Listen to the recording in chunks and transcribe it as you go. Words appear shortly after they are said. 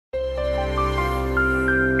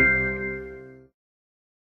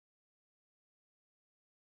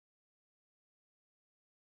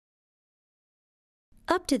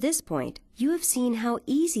Up to this point, you have seen how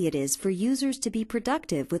easy it is for users to be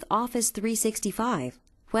productive with Office 365,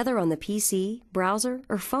 whether on the PC, browser,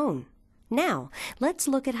 or phone. Now, let's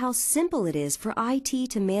look at how simple it is for IT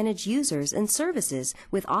to manage users and services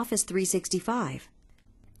with Office 365.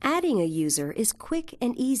 Adding a user is quick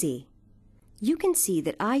and easy. You can see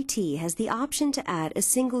that IT has the option to add a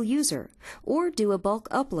single user or do a bulk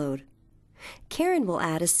upload. Karen will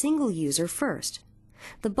add a single user first.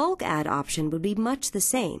 The bulk add option would be much the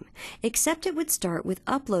same, except it would start with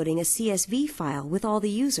uploading a CSV file with all the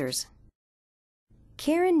users.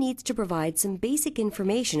 Karen needs to provide some basic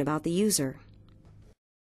information about the user.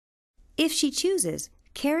 If she chooses,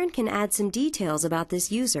 Karen can add some details about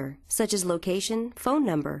this user, such as location, phone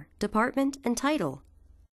number, department, and title.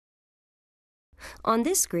 On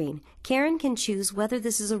this screen, Karen can choose whether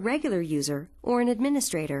this is a regular user or an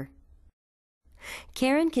administrator.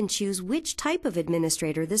 Karen can choose which type of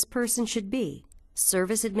administrator this person should be: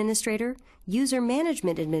 service administrator, user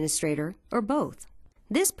management administrator, or both.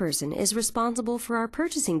 This person is responsible for our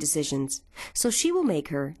purchasing decisions, so she will make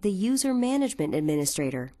her the user management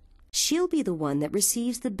administrator. She'll be the one that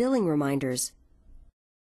receives the billing reminders.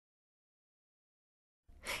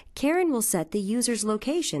 Karen will set the user's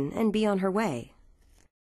location and be on her way.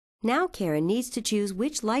 Now Karen needs to choose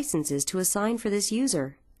which licenses to assign for this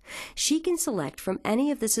user. She can select from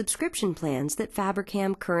any of the subscription plans that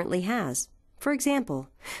Fabrikam currently has. For example,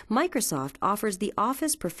 Microsoft offers the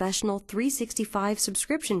Office Professional 365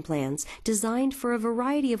 subscription plans designed for a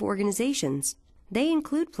variety of organizations. They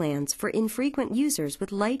include plans for infrequent users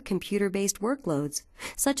with light computer-based workloads,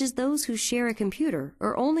 such as those who share a computer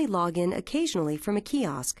or only log in occasionally from a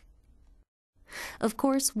kiosk. Of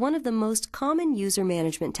course, one of the most common user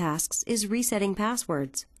management tasks is resetting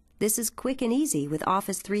passwords. This is quick and easy with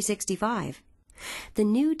Office 365. The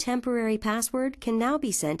new temporary password can now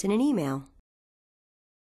be sent in an email.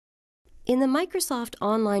 In the Microsoft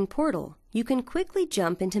Online portal, you can quickly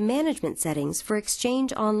jump into management settings for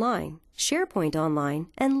Exchange Online, SharePoint Online,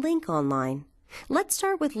 and Lync Online. Let's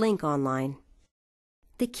start with Lync Online.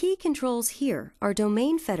 The key controls here are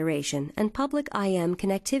Domain Federation and Public IM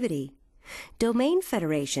connectivity. Domain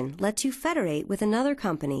Federation lets you federate with another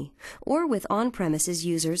company or with on-premises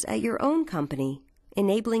users at your own company.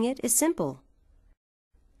 Enabling it is simple.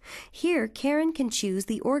 Here, Karen can choose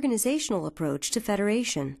the organizational approach to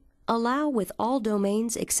federation. Allow with all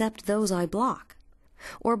domains except those I block,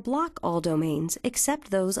 or block all domains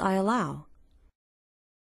except those I allow.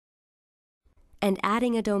 And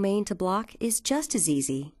adding a domain to block is just as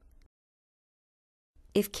easy.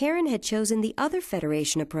 If Karen had chosen the other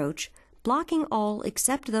federation approach, blocking all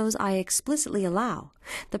except those I explicitly allow,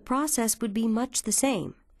 the process would be much the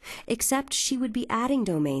same, except she would be adding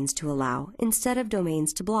domains to allow instead of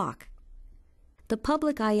domains to block. The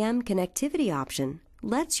Public IM connectivity option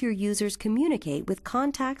lets your users communicate with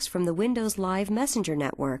contacts from the Windows Live Messenger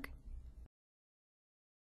network.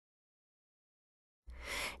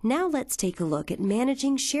 Now let's take a look at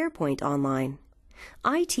managing SharePoint Online.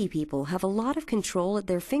 IT people have a lot of control at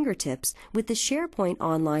their fingertips with the SharePoint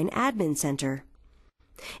Online Admin Center.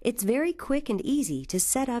 It's very quick and easy to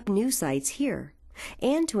set up new sites here,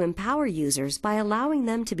 and to empower users by allowing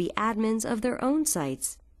them to be admins of their own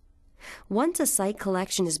sites. Once a site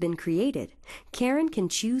collection has been created, Karen can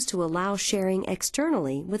choose to allow sharing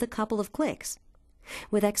externally with a couple of clicks.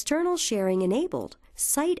 With external sharing enabled,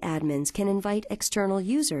 site admins can invite external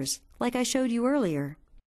users, like I showed you earlier.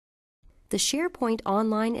 The SharePoint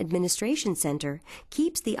Online Administration Center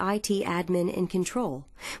keeps the IT admin in control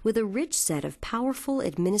with a rich set of powerful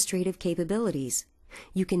administrative capabilities.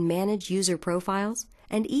 You can manage user profiles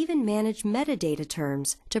and even manage metadata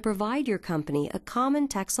terms to provide your company a common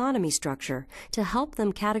taxonomy structure to help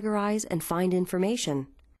them categorize and find information.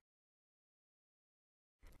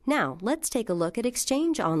 Now, let's take a look at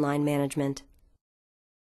Exchange Online Management.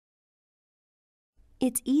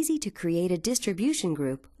 It's easy to create a distribution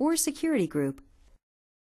group or security group.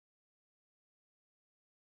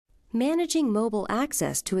 Managing mobile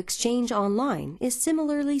access to Exchange Online is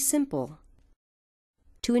similarly simple.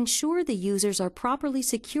 To ensure the users are properly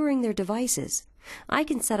securing their devices, I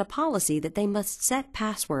can set a policy that they must set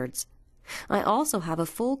passwords. I also have a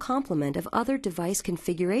full complement of other device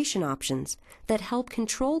configuration options that help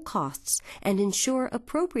control costs and ensure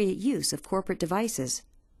appropriate use of corporate devices.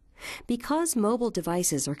 Because mobile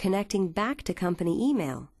devices are connecting back to company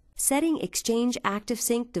email, setting Exchange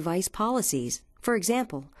ActiveSync device policies, for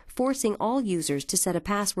example, forcing all users to set a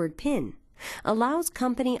password PIN, allows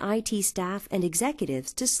company IT staff and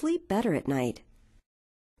executives to sleep better at night.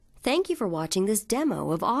 Thank you for watching this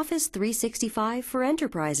demo of Office 365 for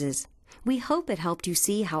Enterprises. We hope it helped you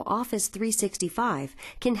see how Office 365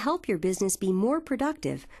 can help your business be more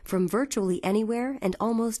productive from virtually anywhere and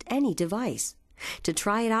almost any device. To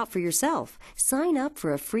try it out for yourself, sign up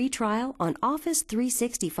for a free trial on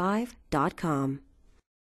Office365.com.